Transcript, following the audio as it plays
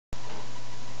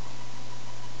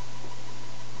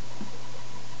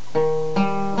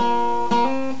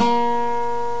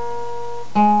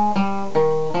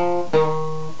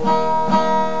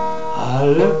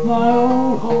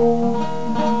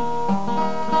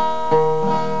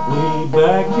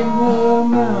back in the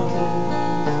mountains,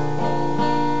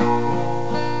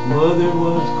 Mother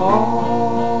was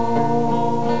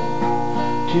called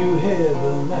to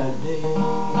heaven that day.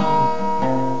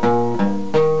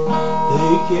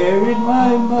 They carried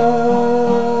my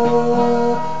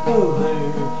mother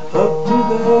up to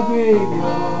the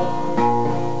graveyard.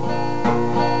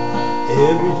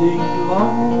 Everything's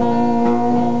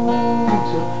lonesome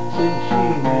since she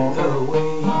went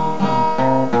away.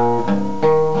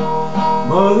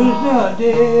 Mother's not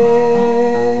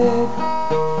dead,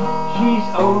 she's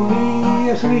only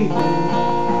asleep,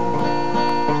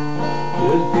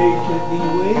 just patiently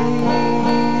waiting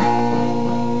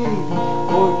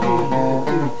for Jesus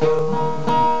to come.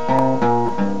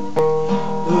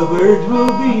 The birds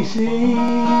will be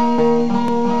singing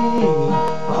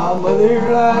while Mother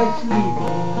lies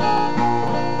sleeping.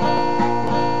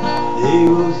 They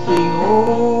will sing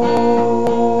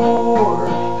o'er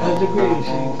as the grave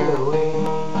sinks away.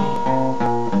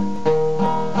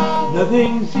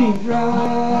 Nothing seems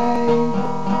right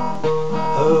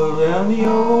around the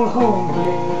old home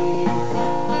place,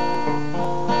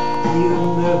 even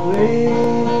the places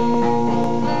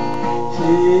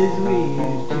we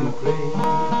used to play.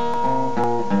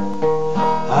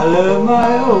 I love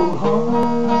my old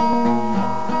home,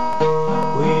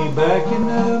 way back in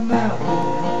the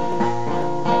mountains,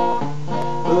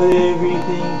 but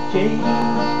everything's changed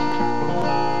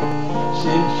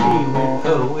since she went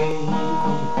away.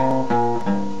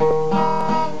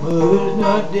 Mother's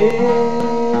not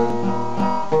dead,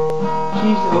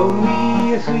 she's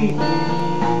only asleep,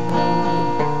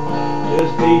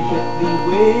 just patiently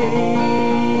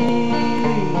waiting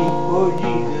for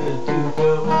Jesus to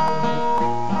come.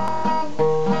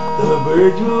 The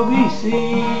birds will be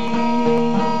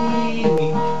singing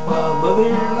while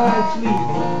Mother lies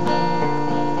sleeping.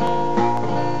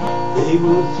 They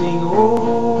will sing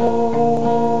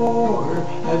o'er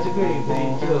as the grave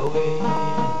fades away.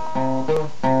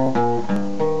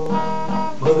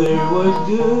 Mother was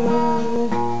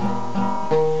good,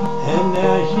 and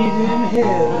now she's in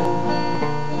heaven.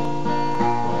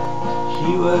 She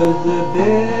was the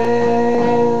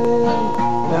best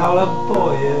pal a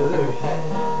boy ever had.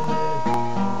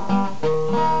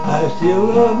 I still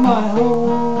love my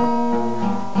home,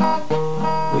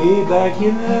 way back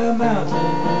in the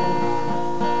mountains,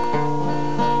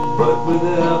 but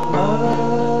without Mother,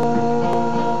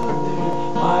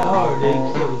 my heart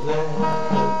aches so sad.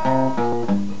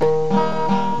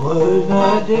 Mother's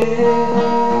not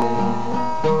dead,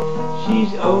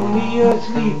 she's only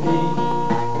asleeping,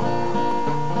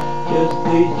 just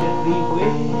patiently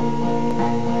waiting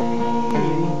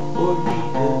for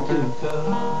Jesus to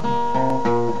come.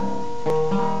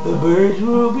 The birds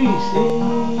will be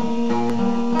singing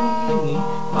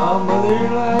while Mother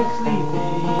lies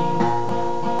sleeping.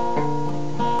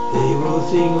 They will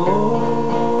sing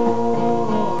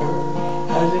o'er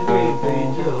as the grave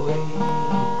fades away.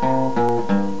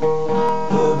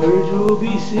 The birds will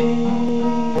be singing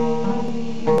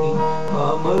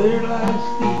while Mother lies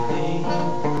sleeping.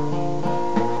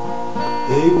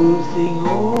 They will sing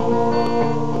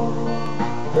o'er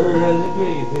as the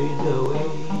grave fades away.